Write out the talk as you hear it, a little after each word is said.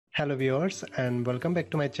Hello viewers and welcome back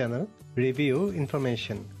to my channel Review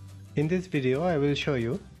Information. In this video I will show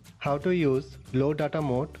you how to use low data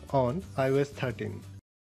mode on iOS 13.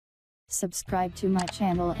 Subscribe to my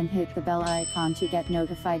channel and hit the bell icon to get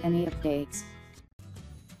notified any updates.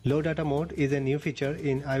 Low data mode is a new feature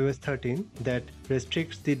in iOS 13 that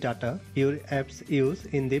restricts the data your apps use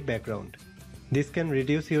in the background. This can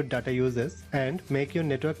reduce your data uses and make your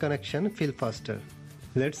network connection feel faster.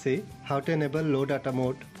 Let's see how to enable low data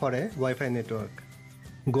mode for a Wi-Fi network.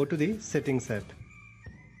 Go to the Settings tab.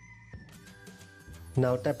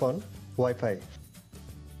 Now tap on Wi-Fi.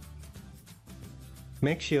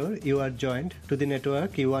 Make sure you are joined to the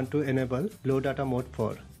network you want to enable low data mode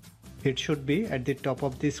for. It should be at the top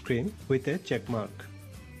of the screen with a check mark.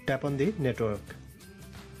 Tap on the network.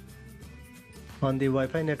 On the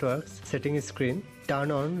Wi-Fi network's settings screen,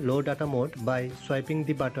 turn on low data mode by swiping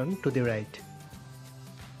the button to the right.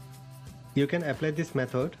 You can apply this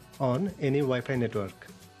method on any Wi-Fi network.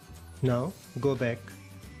 Now go back.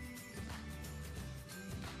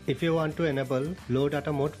 If you want to enable low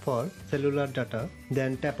data mode for cellular data,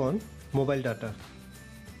 then tap on mobile data.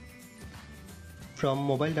 From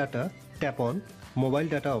mobile data, tap on mobile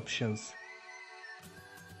data options.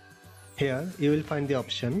 Here you will find the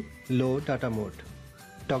option low data mode.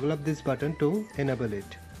 Toggle up this button to enable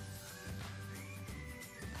it.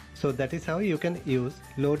 So that is how you can use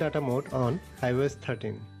low data mode on iOS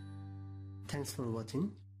 13. Thanks for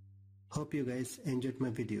watching. Hope you guys enjoyed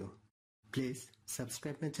my video. Please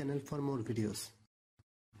subscribe my channel for more videos.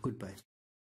 Goodbye.